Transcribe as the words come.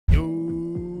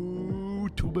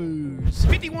YouTubers.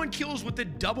 51 kills with the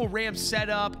double RAM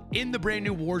setup in the brand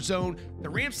new Warzone. The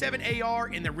Ram 7 AR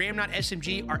and the Ram 9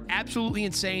 SMG are absolutely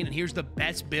insane, and here's the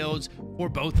best builds for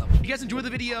both of them. If you guys enjoyed the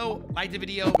video, like the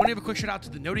video, I want to give a quick shout out to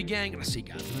the Noti gang, and I'll see you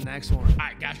guys in the next one. All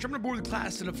right, guys, jumping aboard the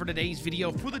class setup for today's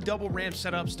video for the double RAM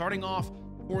setup, starting off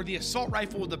for the assault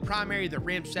rifle, the primary, the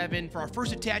Ram 7. For our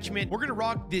first attachment, we're gonna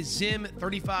rock the Zim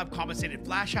 35 compensated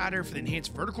flash hider for the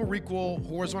enhanced vertical recoil,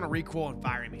 horizontal recoil, and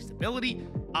fire aiming stability.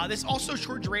 This also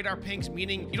shortens your radar pings,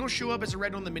 meaning you don't show up as a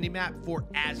red on the minimap for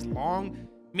as long.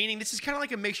 Meaning this is kind of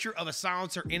like a mixture of a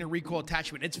silencer and a recoil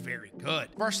attachment. It's very good.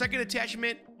 For our second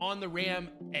attachment on the Ram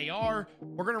AR,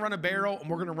 we're going to run a barrel, and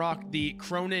we're going to rock the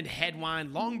Cronin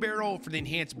Headwind long barrel for the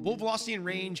enhanced bullet velocity and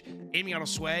range, aiming auto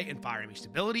sway, and fire aiming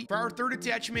stability. For our third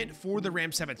attachment for the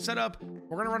Ram 7 setup,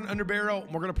 we're going to run an underbarrel,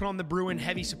 and we're going to put on the Bruin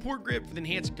heavy support grip for the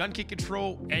enhanced gun kick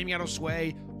control, aiming auto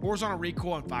sway, horizontal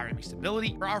recoil, and fire aiming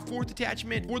stability. For our fourth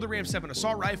attachment for the Ram 7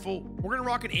 assault rifle, we're going to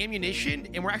rock an ammunition,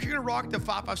 and we're actually going to rock the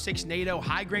 5.56 NATO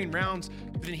high grain rounds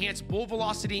with enhanced bullet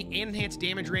velocity and enhanced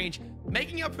damage range,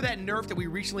 making up for that nerf that we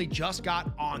recently just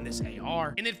got on this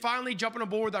AR. And then finally, jumping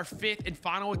aboard with our fifth and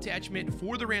final attachment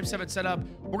for the Ram 7 setup,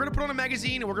 we're going to put on a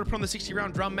magazine, and we're going to put on the 60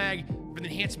 round drum mag for the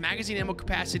enhanced magazine ammo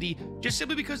capacity, just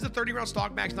simply because the 30 round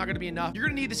stock mag is not going to be enough. You're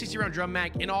going to need the 60 round drum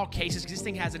mag in all cases because this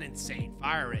thing has an insane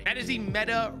fire rate. That is the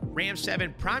meta Ram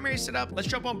 7 primary setup. Let's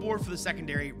jump on board for the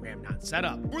secondary Ram 9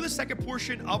 setup. For the second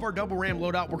portion of our double Ram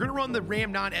loadout, we're going to run the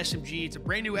Ram 9 SMG. It's a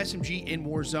brand new SMG in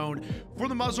Warzone. For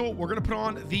the muzzle, we're going to put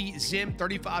on the Zim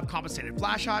 35 compensated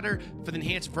flash hider for the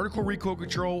enhanced vertical recoil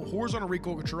control, horizontal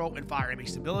recoil control, and fire aiming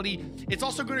stability. It's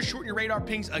also going to shorten your radar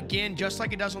pings again, just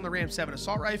like it does on the Ram 7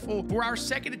 assault rifle. For our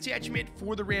second attachment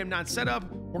for the Ram 9 setup,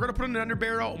 we're going to put on an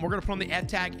underbarrel, and we're going to put on the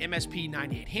F-Tac MSP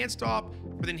 98 hand stop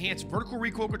for the enhanced vertical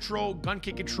recoil control, gun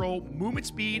kick control, movement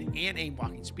speed, and aim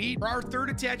blocking speed. For our third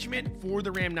attachment for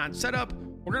the Ram 9 setup,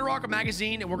 we're going to rock a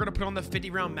magazine, and we're going to put on the 50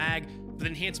 round mag for the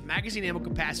enhanced magazine ammo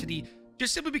capacity,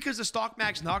 just simply because the stock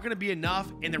mag's not going to be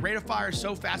enough, and the rate of fire is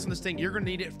so fast on this thing, you're going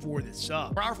to need it for this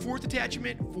sub. For our fourth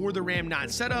attachment for the Ram 9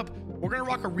 setup, we're going to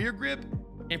rock a rear grip,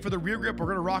 and for the rear grip, we're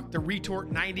going to rock the Retort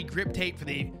 90 grip tape for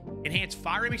the enhanced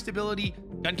fire aiming stability,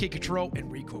 gun kick control, and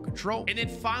recoil control. And then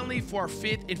finally, for our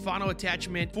fifth and final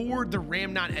attachment for the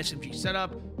Ram 9 SMG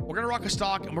setup, we're going to rock a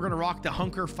stock, and we're going to rock the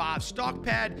Hunker 5 stock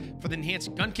pad for the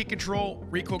enhanced gun kick control,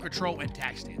 recoil control, and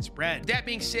tac stand spread. That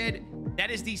being said,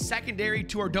 that is the secondary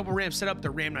to our double Ram setup, the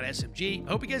Ram 9 SMG. I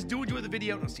hope you guys do enjoy the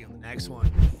video, and I'll see you on the next one.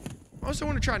 I also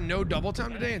want to try no double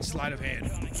time today and sleight of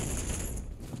hand.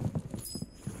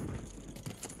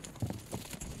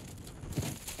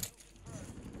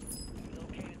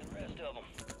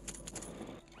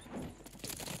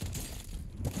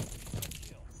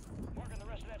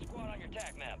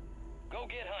 Go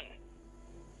get hunting.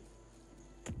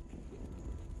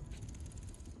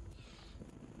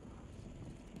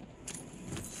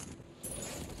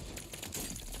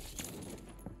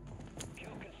 Kill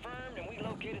confirmed, and we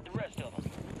located the rest of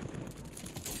them.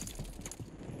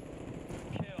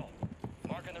 Kill.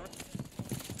 Marking the rest.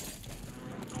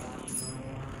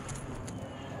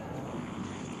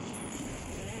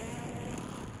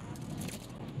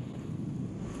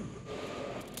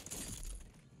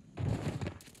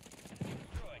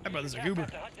 That brother's a goober.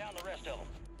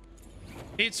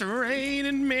 It's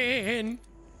raining men.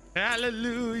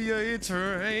 Hallelujah, it's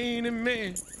raining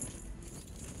men.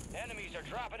 Enemies are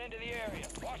dropping into the area.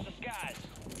 Watch the skies.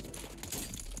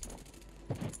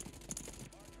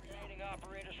 Remaining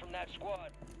operators from that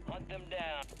squad. Hunt them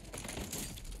down.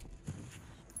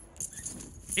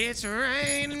 It's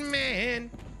raining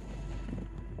men.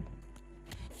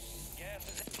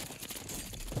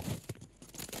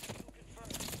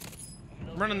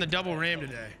 Running the double Ram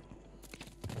today.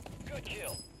 Good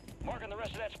kill. Marking the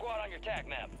rest of that squad on your tac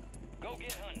map. Go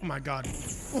get hunting. Oh my god.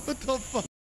 What the fuck?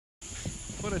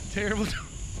 What a terrible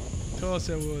toss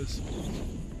that was.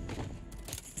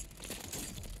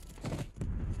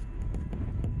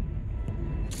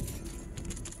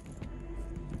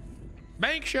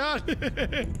 Bank shot. And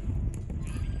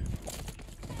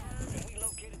we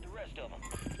located the rest of them.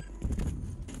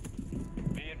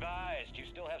 Be advised, you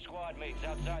still have squad mates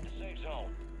outside the safe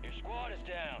zone. Your squad is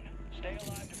down. Stay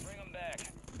alive to bring them back.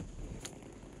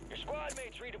 Your squad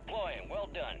mates redeploying. Well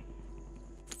done.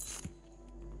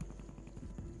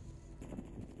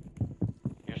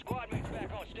 Your squad mates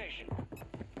back on station.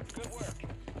 Good work.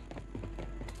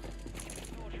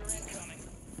 Soldier incoming.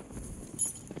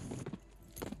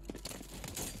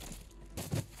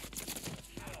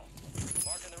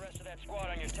 Marking the rest of that squad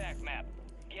on your tac map.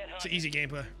 Get hunting. It's an easy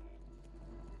gameplay.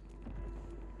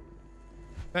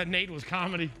 That nade was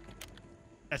comedy.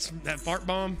 That fart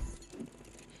bomb.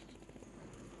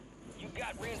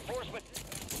 reinforcement.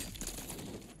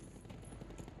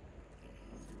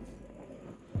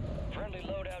 Friendly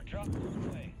loadout drop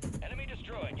away. Enemy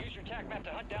destroyed. Use your tac map to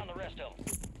hunt down the rest of them.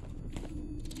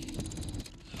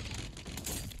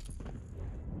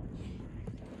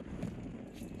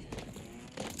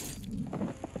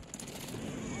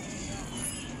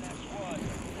 That squad,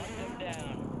 hunt them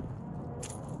down.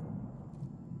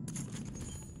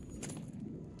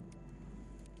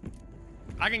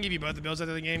 I can give you both the builds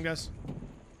after the game, guys.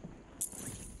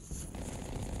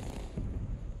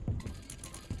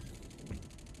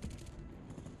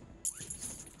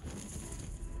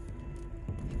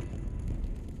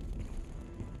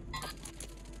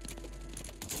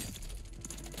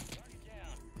 Target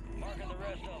down. Marking the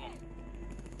rest of them.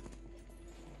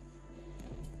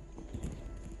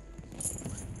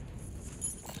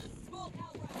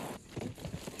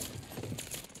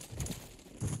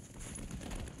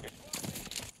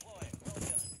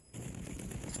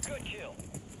 Good kill.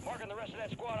 Marking the rest of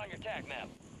that squad on your tac map.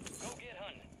 Go get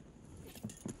hunting.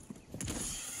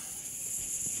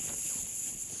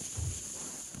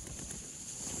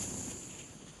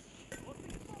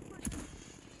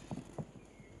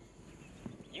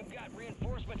 You've got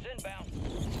reinforcements inbound.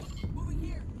 Moving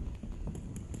here.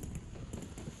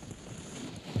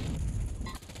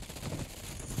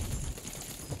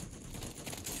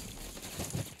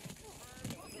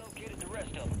 We located the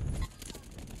rest of them.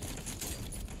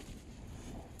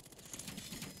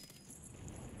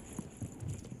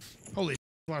 Holy,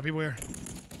 a lot of people here.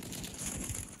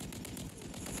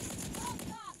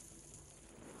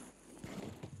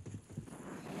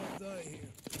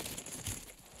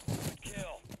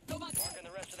 Kill. Marking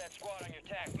the rest of that squad on your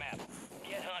tac map.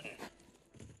 Get hunting.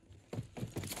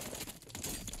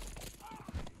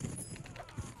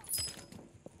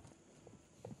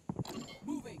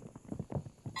 Moving.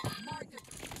 Mark it.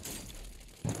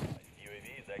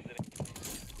 UAV is exiting.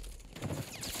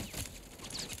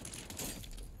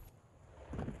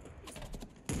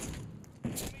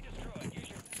 Enemy destroyed. Use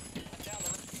your down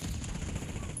the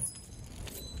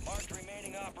marked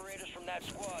remaining operators from that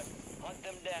squad. Hunt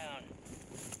them down.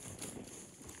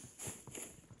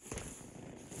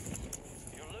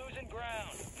 You're losing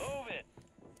ground. Move it.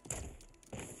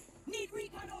 Need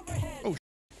recon overhead. Oh,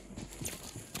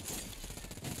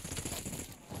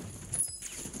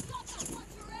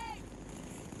 What's your aim?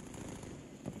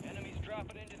 Enemies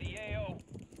dropping into the AO.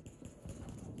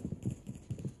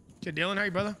 okay, Dylan, how are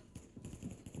you, brother?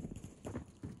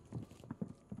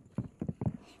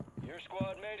 Your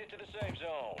squad made it to the safe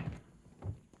zone.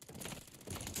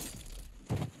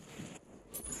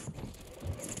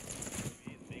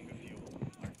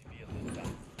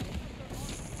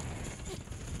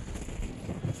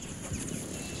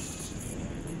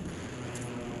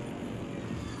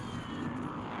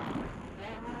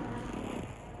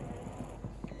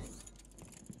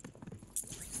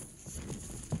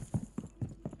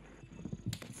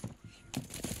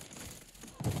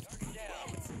 Target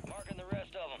down. Marking the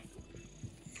rest of them.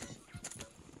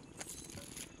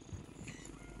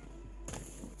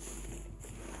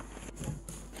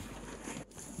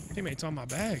 Teammates on my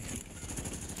bag.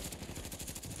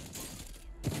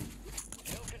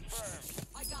 Kill confirmed.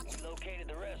 I got We located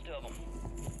the rest of them.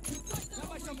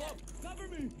 Cover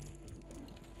me.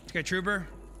 Okay, Trooper.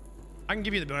 I can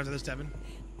give you the build after this, Devin.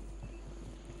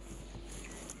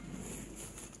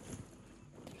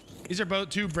 These are both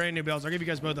two brand new builds. I'll give you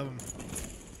guys both of them.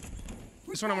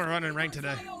 This one I'm gonna run in rank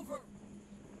today. Over.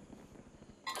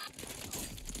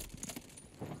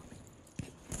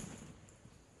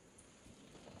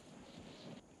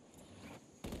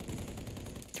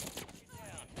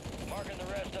 Down. Marking the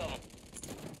rest of them.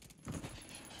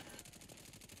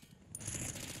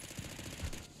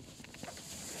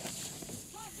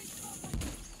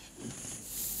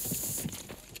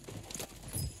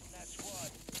 That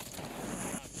squad.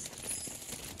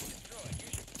 Destroyed.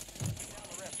 Use your down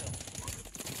the rest of them.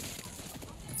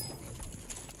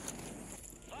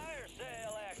 Fire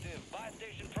sale active. Buy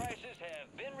station prices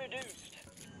have been reduced.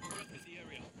 The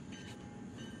area.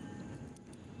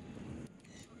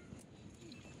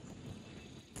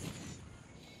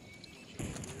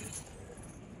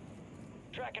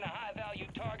 Tracking a high-value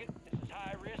target. This is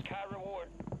high risk, high reward.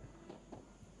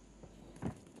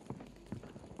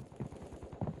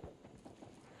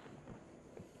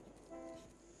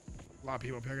 A lot of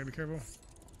people up here. I gotta be careful.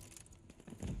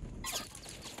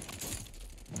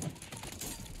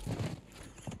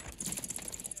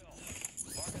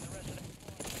 Marking the rest of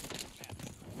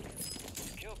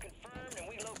the kill confirmed, and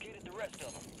we located the rest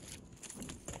of them.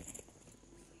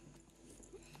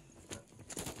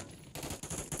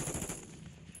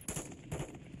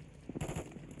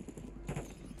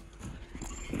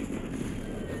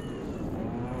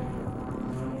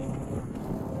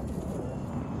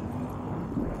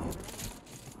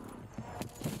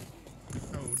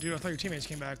 dude, I thought your teammates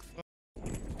came back. Fire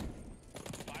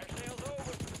sales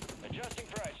over. Adjusting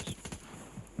prices.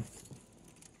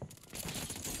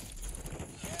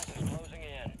 Gas is closing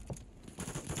in.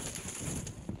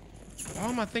 Why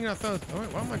am I thinking I thought?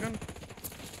 Why am I gonna?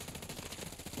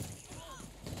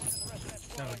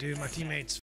 No, dude, my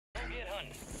teammates. Don't get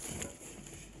hunting.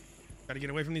 Gotta get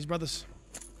away from these brothers.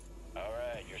 All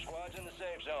right, your squad's in the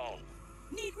safe zone.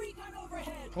 Need recon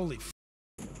overhead. Holy f.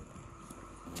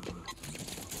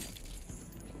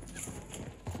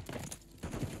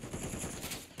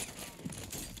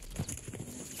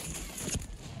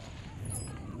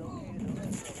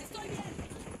 Estoy bien.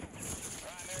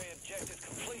 Primary objective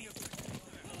complete.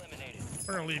 Eliminated.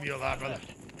 We're gonna leave you alive, brother.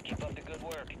 Left. Keep up the good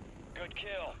work. Good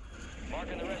kill.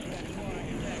 Marking the rest of that squad on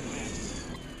your tag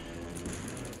map.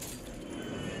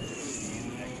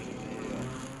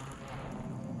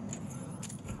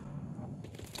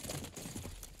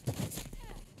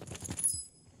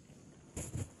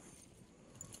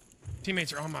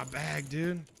 Teammates are on my bag,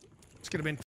 dude. This could have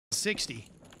been 60.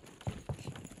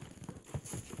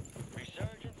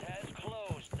 Resurgence has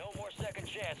closed. No more second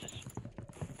chances.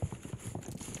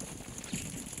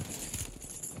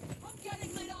 I'm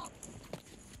getting lit up.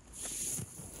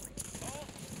 Oh,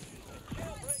 the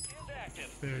jailbreak is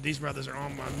active. Dude, these brothers are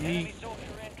on my Enemy meat. soldier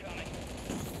incoming.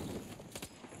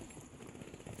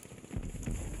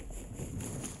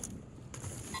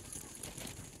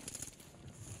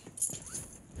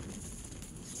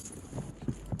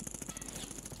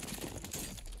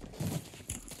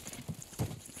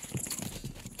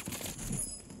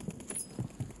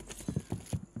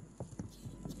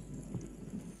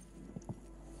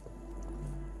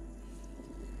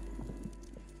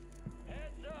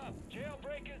 Heads up!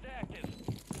 Jailbreak is active.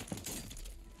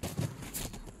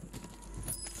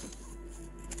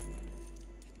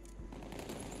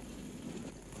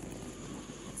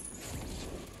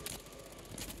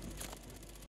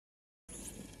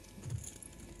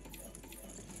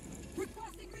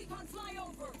 Requesting recon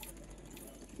flyover.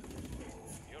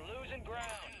 You're losing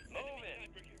ground. Move it.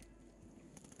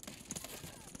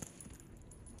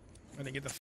 I didn't get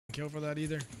the kill for that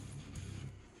either.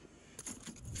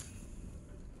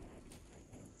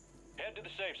 Head to the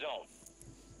safe zone.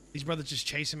 These brothers just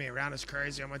chasing me around is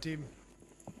crazy on my team.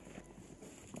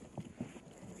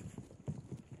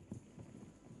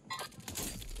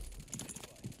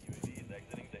 UAV is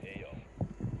exiting the AO.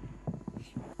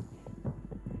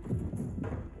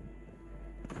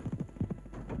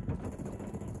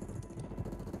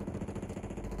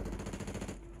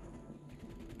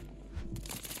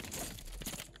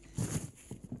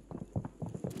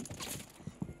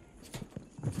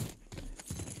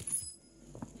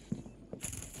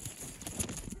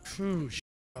 Phew,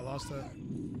 I lost that.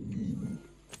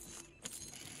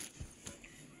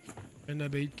 And the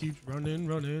bait keeps running,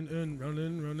 running, and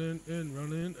running, running, and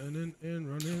running, and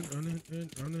running, running,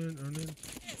 and running, running.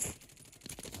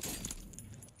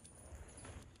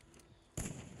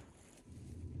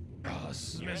 Oh,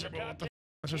 this is miserable. What the f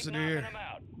am I supposed to do here? Them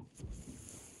out.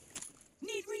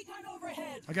 Need recon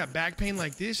overhead. I got back pain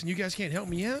like this, and you guys can't help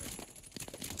me out?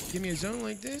 Give me a zone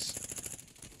like this?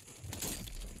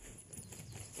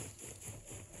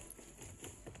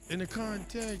 In the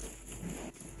contact.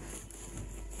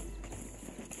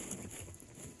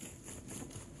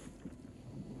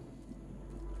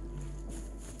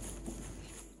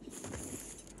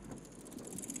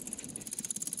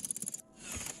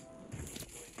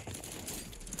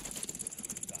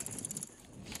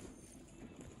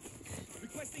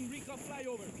 Requesting recon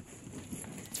flyover.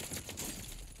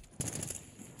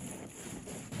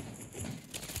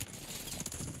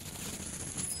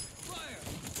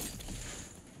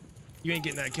 You ain't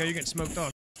getting that kill. You're getting smoked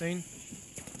off, thing.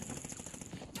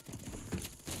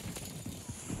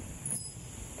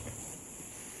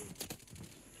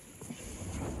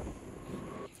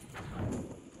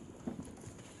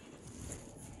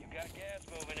 You got gas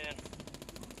moving in.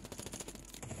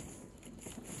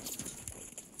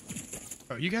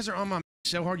 Oh, you guys are on my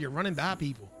so hard. You're running by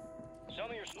people. Some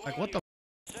of your squad Like, what the?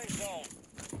 safe zone.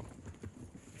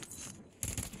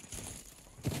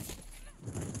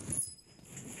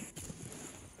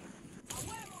 A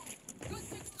huevo. Good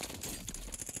six.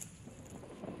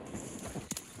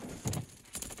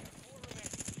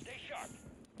 Stay sharp.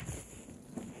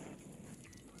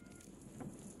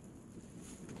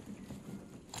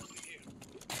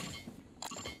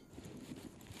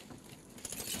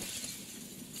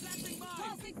 Planting mine.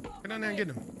 Tossing smoke Get down there and get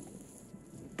them.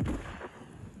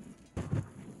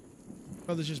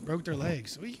 Brothers just broke their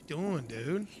legs. What are you doing,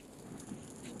 dude?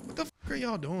 What the f are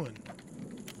y'all doing?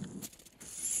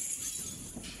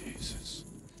 Jesus.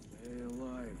 Stay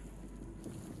alive.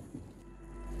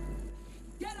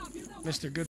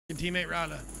 Mr. Good teammate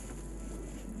Ryda.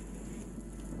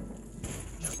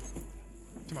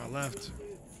 To my left.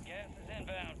 Gas is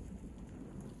inbound.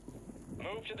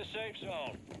 Move to the safe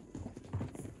zone.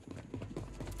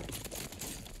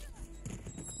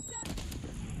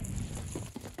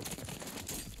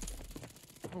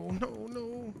 Oh no,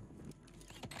 no.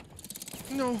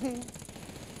 No. No.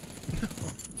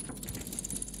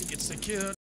 He gets the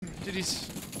kill. Diddy's.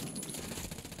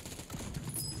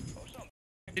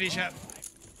 Diddy's shot.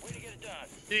 Way to get it done.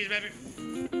 Diddy's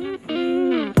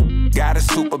Got a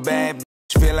super bad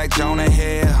bitch, feel like Jonah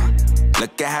Hill.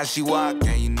 Look at how she walk,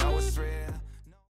 and you